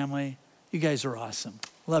your family, you guys are awesome.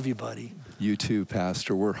 Love you, buddy. You too,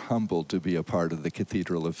 Pastor. We're humbled to be a part of the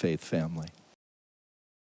Cathedral of Faith family.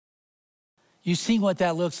 You've seen what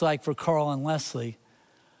that looks like for Carl and Leslie.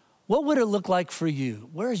 What would it look like for you?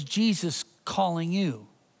 Where is Jesus calling you?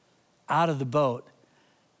 Out of the boat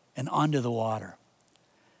and onto the water.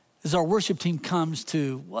 As our worship team comes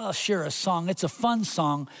to, share a song, it's a fun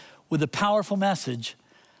song with a powerful message.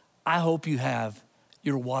 I hope you have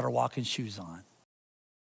your water walking shoes on.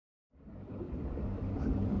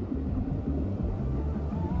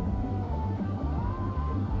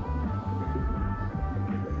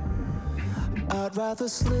 I'd rather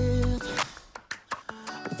slip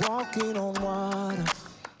walking on water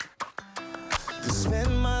than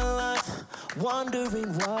spend my life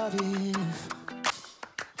wondering what if.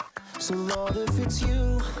 So Lord, if it's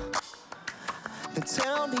you, then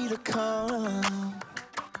tell me to come,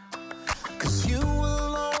 'cause you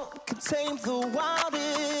alone can tame the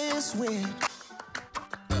wildest wind.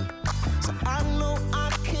 So I know I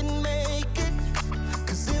can make it,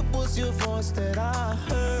 'cause it was your voice that I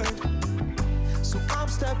heard. So I'm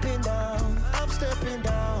stepping down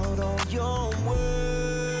on your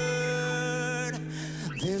word.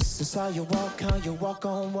 This is how you walk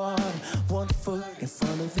on water, one foot in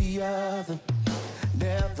front of the other.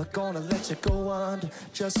 Never gonna let you go under,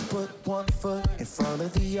 just put one foot in front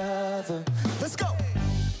of the other. Let's go!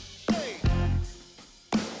 Hey.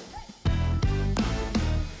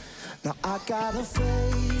 Now I got a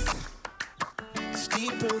faith, it's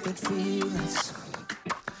deeper than feelings.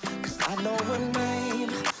 I know a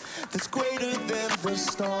name that's greater than the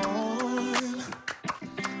storm.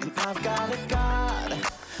 And I've got a God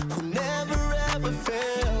who never ever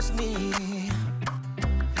fails me.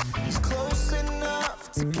 He's close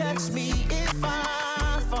enough to catch me if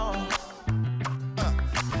I fall.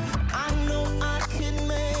 I know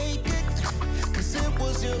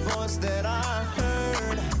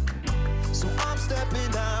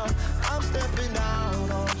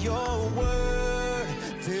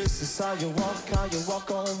This is how you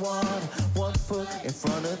walk on water, one foot in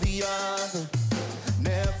front of the other.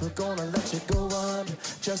 Never gonna let you go under,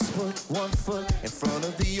 just put one foot in front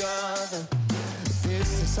of the other.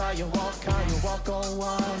 This is how you walk on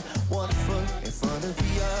water, one foot in front of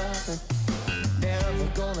the other. Never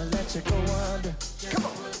gonna let you go under. Come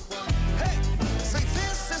on. Hey, say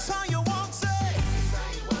this is how you walk, say.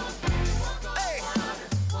 Hey.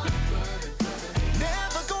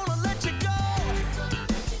 Never gonna let you go.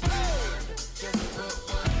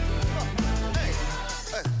 Hey.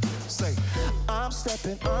 Hey. Say, I'm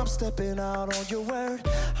stepping out on your word.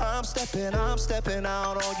 I'm stepping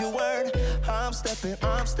out on your word. I'm stepping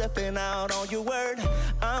out on your word.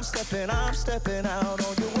 I'm stepping out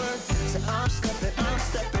on your word. Say, I'm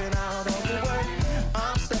stepping out on your word.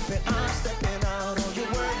 I'm stepping out on your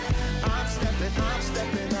word. I'm stepping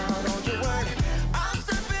out on your word. I'm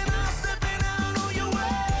stepping out on your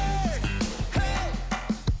word. Hey,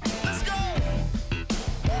 let's go.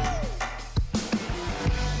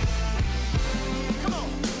 Come on.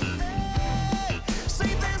 Hey, say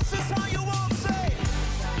this is how you walk, say.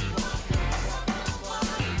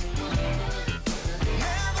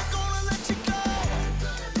 Never gonna let you go.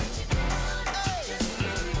 Hey,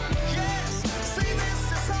 yes, say this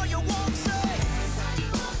is how you walk, say.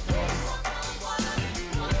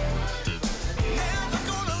 Never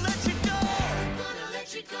gonna let you go.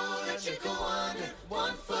 Let you go under.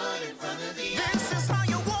 One foot in front of the other. This is how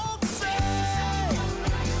you walk, say.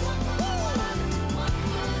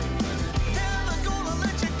 Never gonna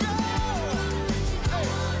let you go.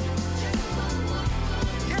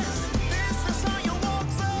 Yes, this is how you walk,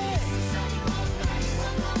 say.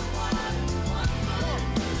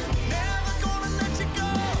 Never gonna let you go.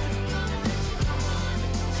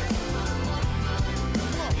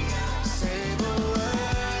 Say the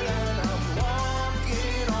word and I'm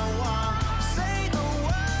walking on water. Say the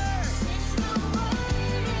word.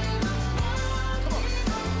 Come on.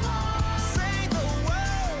 Say the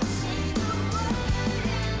word.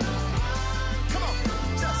 Come on,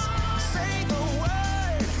 just say the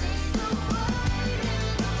word.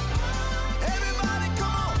 Everybody,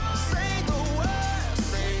 come on, say the word.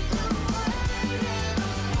 Say the word.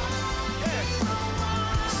 Yes.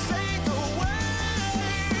 Say the word.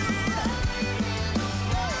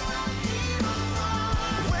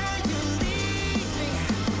 Where you lead me,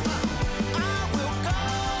 I will go.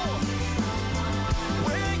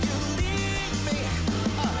 Where you lead me,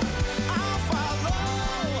 I'll follow.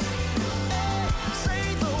 Say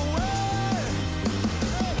the word.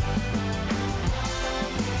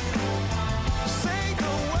 Say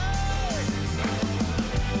the word.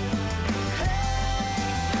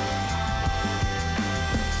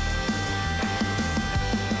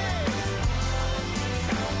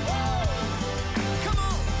 Come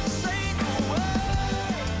on, say the word.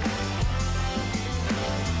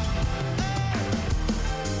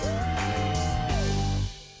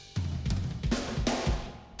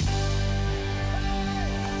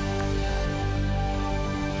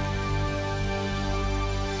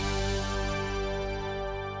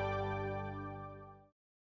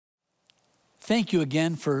 Thank you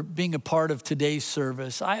again for being a part of today's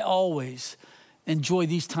service. I always enjoy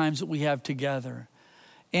these times that we have together.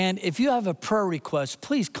 And if you have a prayer request,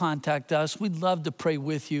 please contact us. We'd love to pray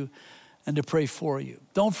with you and to pray for you.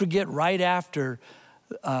 Don't forget, right after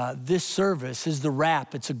this service is the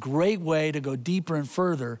wrap. It's a great way to go deeper and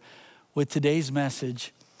further with today's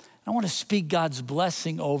message. I want to speak God's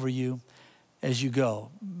blessing over you as you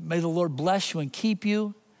go. May the Lord bless you and keep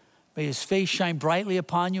you. May his face shine brightly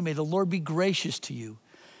upon you. May the Lord be gracious to you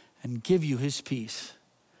and give you his peace.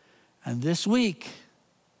 And this week,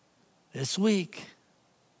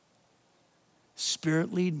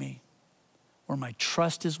 Spirit, lead me where my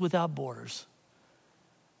trust is without borders.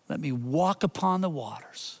 Let me walk upon the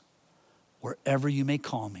waters wherever you may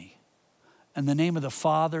call me. In the name of the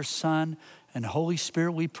Father, Son, and Holy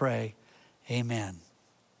Spirit we pray, amen.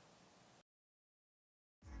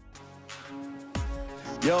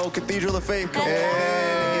 Yo, Cathedral of Faith, come on in.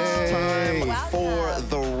 It's time for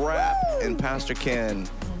the wrap. And Pastor Ken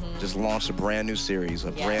just launched a brand new series,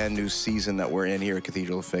 a brand new season that we're in here at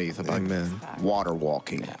Cathedral of Faith about water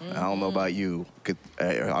walking. I don't know about you.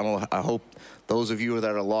 I hope those of you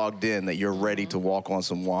that are logged in that you're ready to walk on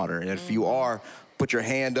some water. And if you are, put your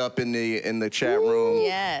hand up in the chat room.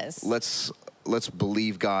 Yes. Let's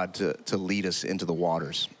believe God to lead us into the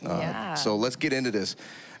waters. So let's get into this.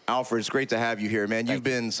 Alfred, it's great to have you here, man. You've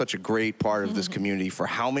been such a great part of this community for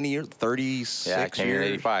how many years? 36 years? Yeah, I came years?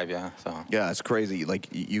 in 85, yeah. So. Yeah, it's crazy. Like,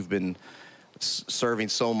 you've been serving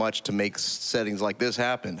so much to make settings like this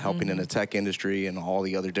happen, helping in the tech industry and all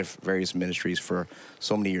the other various ministries for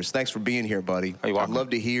so many years. Thanks for being here, buddy. You're welcome. I'd love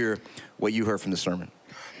to hear what you heard from the sermon.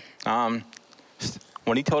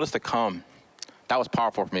 When he told us to come, that was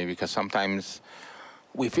powerful for me, because sometimes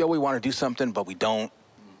we feel we want to do something, but we don't.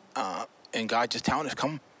 And God just telling us,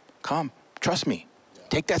 come, trust me,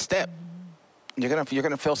 take that step. You're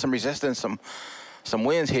gonna feel some resistance, some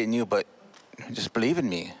winds hitting you, but just believe in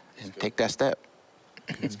me and take that step.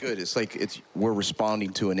 It's good. It's like we're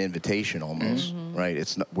responding to an invitation almost,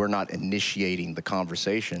 right? We're not initiating the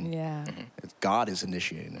conversation. Yeah. God is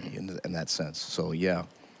initiating it in that sense. So yeah,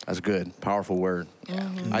 that's good. Powerful word. Yeah.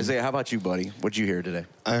 Isaiah, how about you, buddy? What'd you hear today?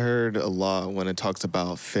 I heard a lot when it talks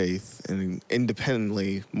about faith, and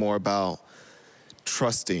independently more about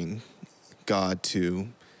trusting God to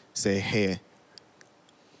say, hey,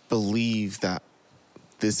 believe that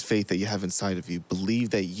this faith that you have inside of you,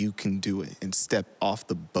 believe that you can do it, and step off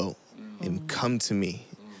the boat and come to me.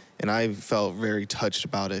 And I felt very touched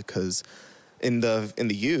about it, because in the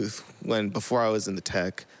youth, before I was in the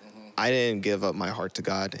tech, I didn't give up my heart to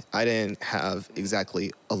God. I didn't have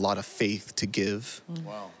exactly a lot of faith to give.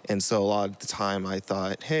 Wow. And so a lot of the time I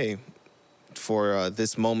thought, hey, for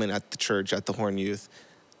this moment at the church, at the Horn Youth,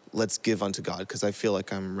 let's give unto God, because I feel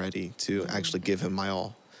like I'm ready to actually give him my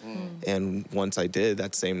all. And once I did,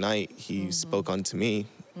 that same night, he spoke unto me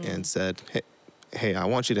and said, hey, I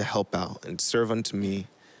want you to help out and serve unto me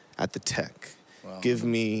at the tech. Wow. Give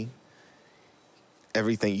me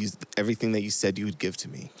everything that you said you would give to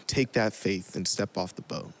me. Take that faith and step off the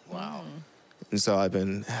boat. Wow. And so I've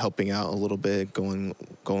been helping out a little bit, going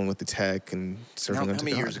with the tech and serving unto God. How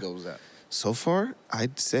many years ago was that? So far,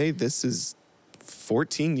 I'd say this is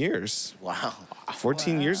 14 years. Wow.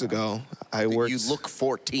 14 years ago, I worked. You look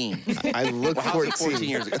 14. I look Well, how's 14. it 14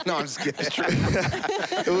 years ago? No, I'm just kidding.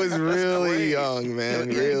 It was really young, man.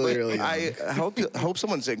 Really, really young. I hope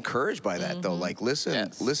someone's encouraged by that, though. Like, listen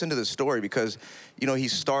to the story, because, he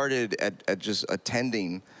started at just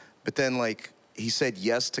attending, but then, like, he said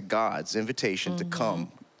yes to God's invitation to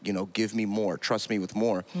come, give me more, trust me with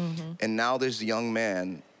more. And now this young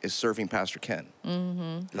man is serving Pastor Ken.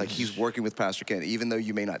 Like, he's working with Pastor Ken, even though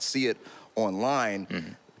you may not see it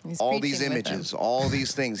online. All these images, all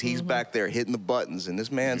these things, he's back there hitting the buttons, and this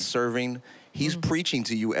man's serving. He's preaching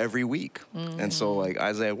to you every week. And so, like,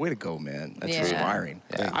 Isaiah, way to go, man. That's inspiring.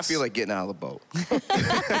 Thanks. I feel like getting out of the boat.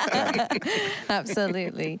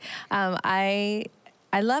 Absolutely.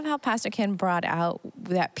 I love how Pastor Ken brought out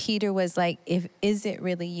that Peter was like, is it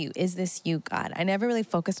really you? Is this you, God? I never really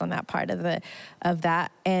focused on that part of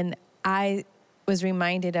that. And I was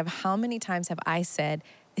reminded of how many times have I said,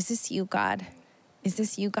 is this you, God? Is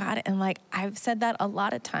this you, God? And like, I've said that a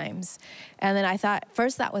lot of times. And then I thought,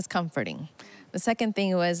 first, that was comforting. The second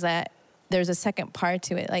thing was that there's a second part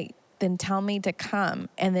to it. Like, then tell me to come.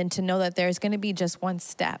 And then to know that there's going to be just one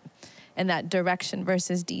step, and that direction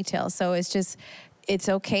versus detail. So it's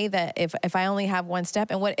okay that if I only have one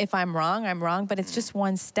step, and what if I'm wrong, but it's just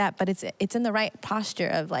one step, but it's in the right posture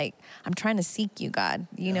of like, I'm trying to seek you, God,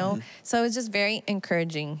 you know? So it's just very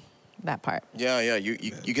encouraging, that part. Yeah.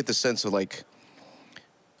 You get the sense of, like,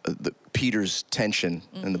 Peter's tension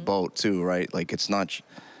in the boat too, right? Like, it's not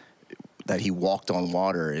that he walked on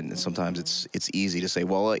water, and sometimes it's easy to say,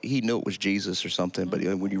 well, he knew it was Jesus or something, but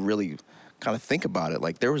when you really kind of think about it,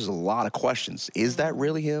 like, there was a lot of questions. Is that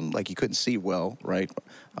really him? Like, he couldn't see well, right?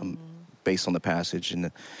 Based on the passage,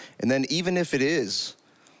 and then even if it is,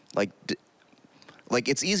 like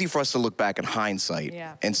it's easy for us to look back in hindsight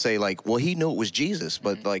and say, like, well, he knew it was Jesus,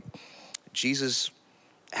 but like, Jesus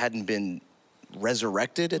hadn't been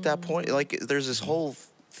resurrected at that point. Like, there's this whole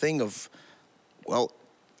thing of, well,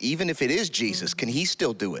 even if it is Jesus, can he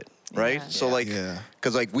still do it? Right? So like,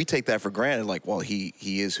 because like, we take that for granted, like, well, he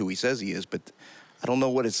is who he says he is, but I don't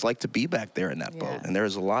know what it's like to be back there in that boat. And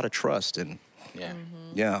there's a lot of trust, and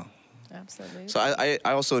Absolutely. So I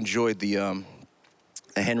also enjoyed the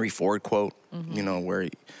Henry Ford quote, where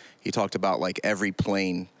he talked about, like, every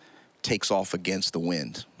plane takes off against the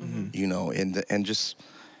wind, and just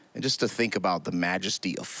to think about the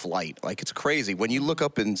majesty of flight. Like, it's crazy when you look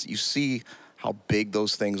up and you see how big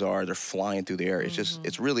those things are. They're flying through the air. It's just,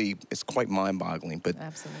 it's quite mind-boggling. But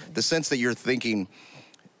the sense that you're thinking,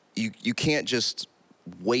 you can't just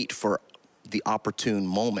wait for the opportune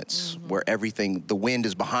moments where the wind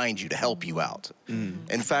is behind you to help you out.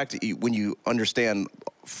 In fact, when you understand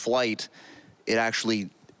flight,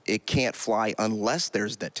 it can't fly unless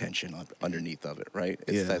there's that tension underneath of it, right?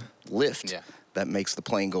 It's that lift that makes the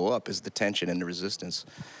plane go up, is the tension and the resistance.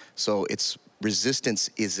 So resistance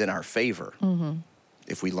is in our favor.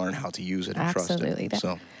 if we learn how to use it and trust Absolutely. it.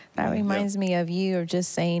 That reminds me of you of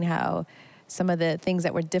just saying how some of the things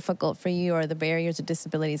that were difficult for you or the barriers or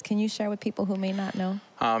disabilities. Can you share with people who may not know?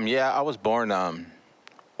 Yeah, I was born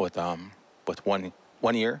with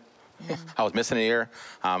one ear. I was missing an ear.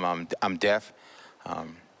 I'm deaf.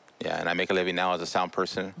 And I make a living now as a sound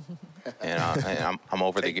person. And I'm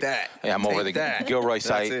over Take the that. Yeah, I'm Take over the that. Gilroy That's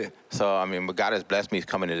site. it. So I mean, but God has blessed me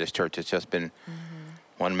coming to this church. It's just been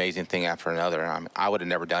one amazing thing after another. I would have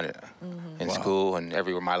never done it in school and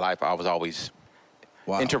everywhere in my life. I was always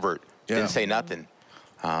introvert. Yeah. Didn't say nothing.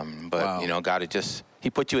 But God He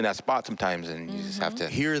put you in that spot sometimes, and you just have to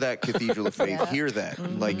hear that, Cathedral of Faith. Hear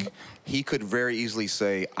that. Like, he could very easily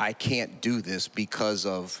say, I can't do this because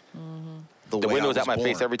of the way wind I was at my born.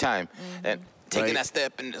 face every time, and taking Right. that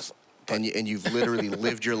step and just And you've literally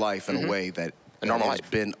lived your life in a way that normal has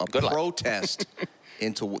life. been a Good life. protest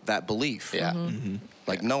into that belief. Yeah.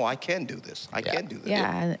 Like, no, I can do this. I can do this.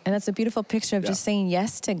 Yeah, and that's a beautiful picture of just saying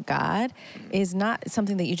yes to God is not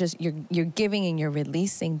something that you're giving and you're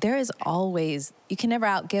releasing. There is always, you can never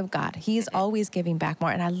outgive God. He is always giving back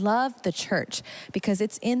more. And I love the church because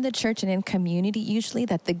it's in the church and in community usually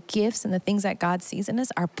that the gifts and the things that God sees in us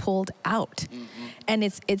are pulled out. And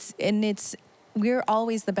we're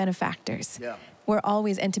always the benefactors. Yeah. We're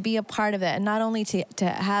always, and to be a part of that, and not only to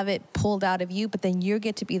have it pulled out of you, but then you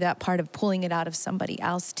get to be that part of pulling it out of somebody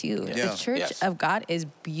else too. Yeah. The church Yes. of God is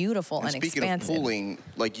beautiful and speaking expansive. of pulling,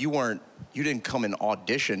 like you didn't come and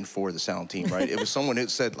audition for the sound team, right? It was someone who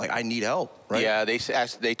said, like, I need help, right? Yeah,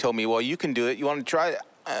 they told me, well, you can do it. You want to try it?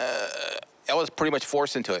 I was pretty much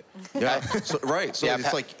forced into it. Yeah. So Yeah,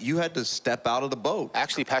 it's like you had to step out of the boat.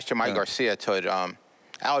 Actually, Pastor Mike Garcia told,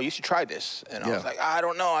 Al, you should try this. And I was like, I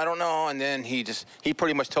don't know. And then he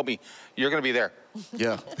pretty much told me, you're going to be there.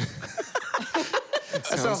 Yeah. That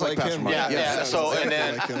sounds like Pastor him. Mike. Yeah. So, and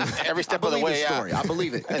then every step of the way, story. I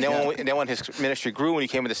believe it. And then when his ministry grew, when he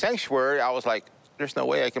came to the sanctuary, I was like, there's no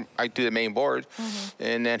way I do the main board.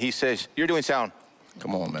 And then he says, you're doing sound.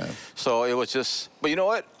 Come on, man. So it was just, but you know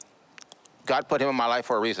what? God put him in my life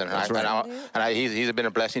for a reason. That's right. He's been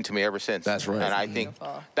a blessing to me ever since. That's right. And I think,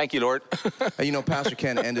 thank you, Lord. Hey, Pastor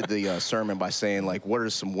Ken ended the sermon by saying, like, what are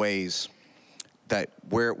some ways that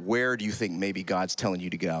where do you think maybe God's telling you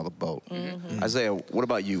to get out of the boat? Isaiah, what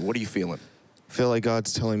about you? What are you feeling? I feel like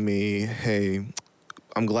God's telling me, hey,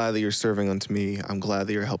 I'm glad that you're serving unto me. I'm glad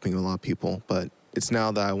that you're helping a lot of people, but it's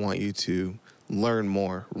now that I want you to learn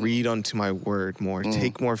more, read unto my word more,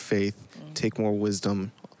 take more faith, take more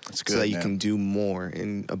wisdom, That's good, so that you man. can do more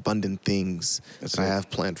in abundant things That's that I it. have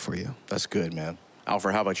planned for you. That's good, man.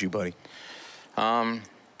 Alfred, how about you, buddy?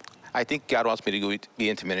 I think God wants me to be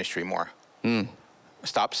into ministry more.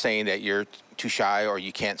 Stop saying that you're too shy or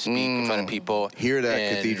you can't speak in front of people. Hear that,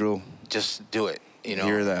 and Cathedral. Just do it.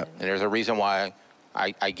 Hear that. And there's a reason why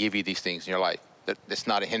I give you these things in your life. That it's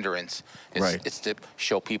not a hindrance. Right. It's to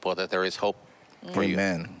show people that there is hope for you.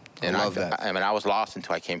 Amen. And I love that. I mean, I was lost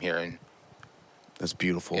until I came here, and That's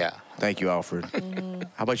beautiful. Yeah. Thank you, Alfred.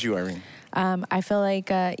 How about you, Irene? I feel like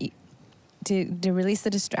to release the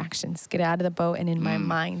distractions, get out of the boat, and in my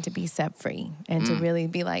mind to be set free and to really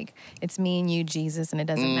be like, it's me and you, Jesus, and it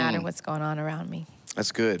doesn't matter what's going on around me.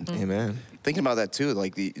 That's good. Amen. Thinking about that too,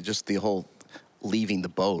 like the whole leaving the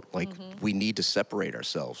boat. Like we need to separate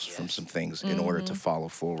ourselves from some things in order to follow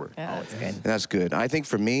forward. Yeah, that's good. And that's good. I think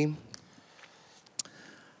for me,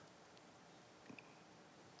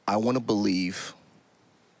 I want to believe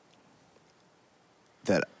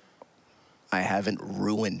that I haven't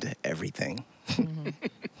ruined everything.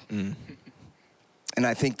 And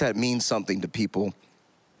I think that means something to people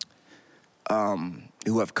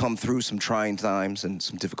who have come through some trying times and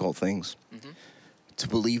some difficult things, to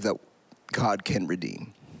believe that God can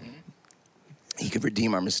redeem. He can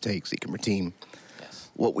redeem our mistakes. He can redeem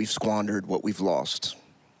what we've squandered, what we've lost.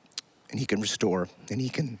 And he can restore, and he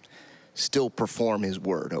can still perform his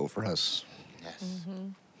word over us. yes.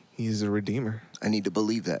 He is a redeemer. I need to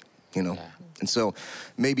believe that, And so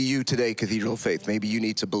maybe you today, Cathedral of Faith, maybe you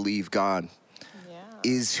need to believe God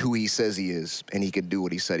is who he says he is, and he can do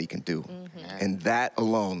what he said he can do. And that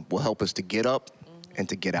alone will help us to get up and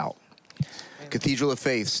to get out. Cathedral of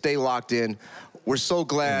Faith, stay locked in. We're so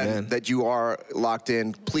glad Amen. that you are locked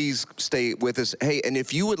in. Please stay with us. Hey, and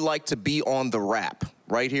if you would like to be on the Wrap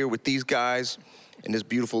right here with these guys and this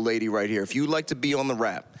beautiful lady right here, if you'd like to be on the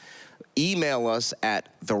Wrap, email us at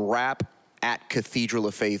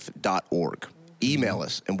thewrap@cathedraloffaith.org. Email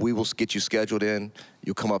us, and we will get you scheduled in.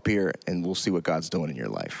 You'll come up here, and we'll see what God's doing in your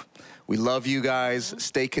life. We love you guys.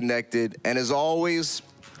 Stay connected. And as always,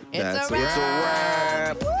 It's a it's a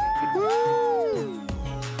wrap. Woo!